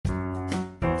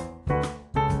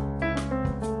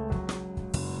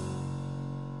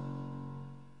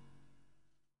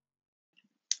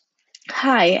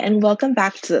Hi, and welcome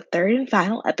back to the third and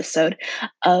final episode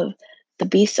of The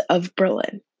Beasts of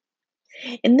Berlin.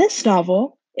 In this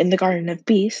novel, In the Garden of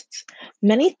Beasts,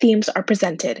 many themes are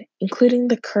presented, including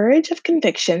the courage of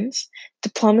convictions,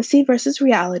 diplomacy versus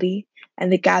reality,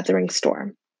 and the gathering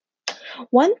storm.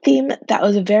 One theme that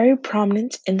was very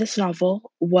prominent in this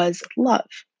novel was love.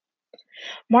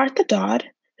 Martha Dodd,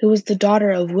 who was the daughter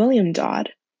of William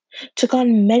Dodd, took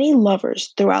on many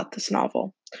lovers throughout this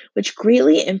novel, which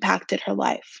greatly impacted her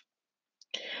life.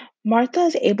 Martha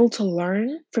is able to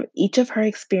learn from each of her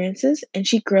experiences, and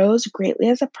she grows greatly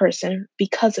as a person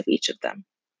because of each of them.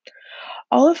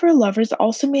 All of her lovers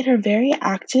also made her very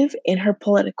active in her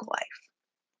political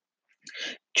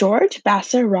life. George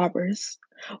Vassar Roberts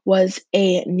was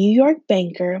a New York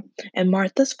banker and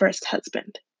Martha's first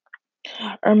husband.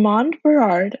 Armand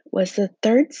Berard was the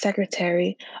third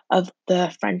secretary of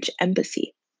the French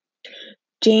embassy.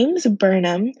 James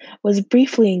Burnham was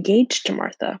briefly engaged to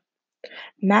Martha.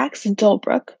 Max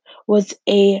Delbruck was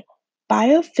a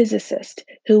biophysicist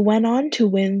who went on to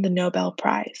win the Nobel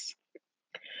Prize.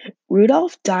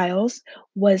 Rudolf Diels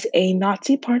was a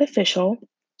Nazi part official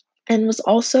and was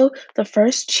also the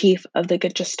first chief of the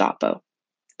Gestapo.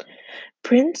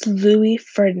 Prince Louis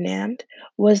Ferdinand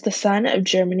was the son of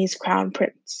Germany's crown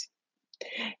prince.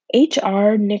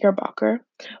 H.R. Knickerbocker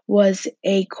was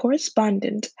a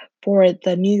correspondent for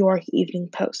the New York Evening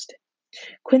Post.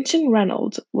 Quentin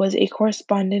Reynolds was a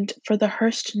correspondent for the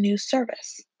Hearst News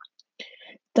Service.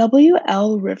 W.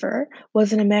 L. River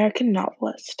was an American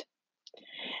novelist.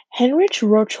 Heinrich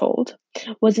Rochold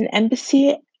was an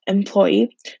embassy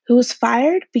employee who was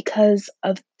fired because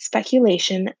of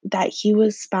speculation that he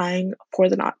was spying for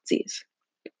the Nazis.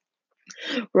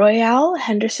 Royale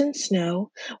Henderson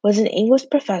Snow was an English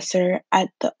professor at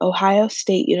the Ohio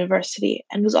State University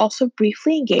and was also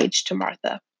briefly engaged to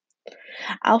Martha.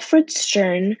 Alfred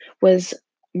Stern was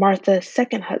Martha's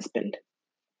second husband.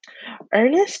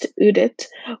 Ernest Udet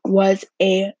was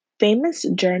a famous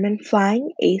German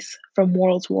flying ace from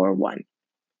World War I.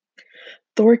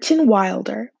 Thornton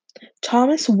Wilder,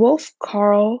 Thomas Wolfe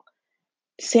Carl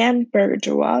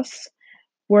Sandburgwas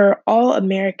were all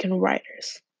American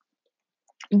writers.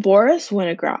 Boris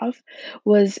Winograd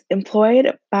was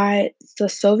employed by the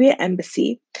Soviet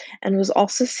embassy and was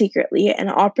also secretly an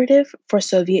operative for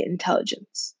Soviet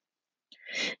intelligence.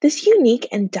 This unique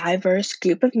and diverse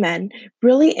group of men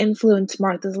really influenced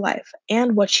Martha's life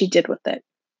and what she did with it.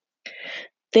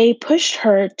 They pushed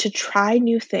her to try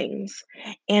new things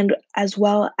and as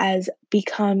well as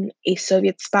become a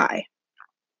Soviet spy.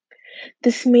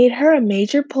 This made her a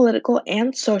major political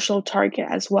and social target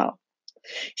as well.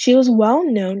 She was well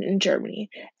known in Germany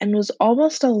and was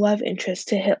almost a love interest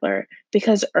to Hitler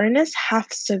because Ernest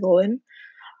Hafsegelen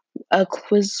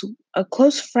was a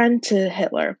close friend to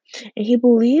Hitler, and he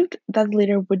believed that the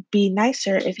leader would be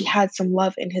nicer if he had some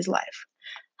love in his life.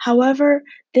 However,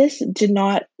 this did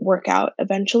not work out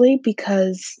eventually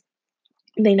because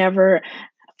they never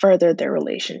furthered their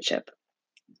relationship.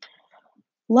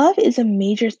 Love is a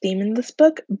major theme in this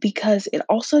book because it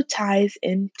also ties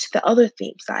into the other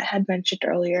themes that I had mentioned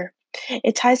earlier.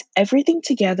 It ties everything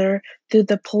together through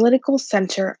the political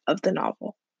center of the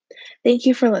novel. Thank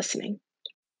you for listening.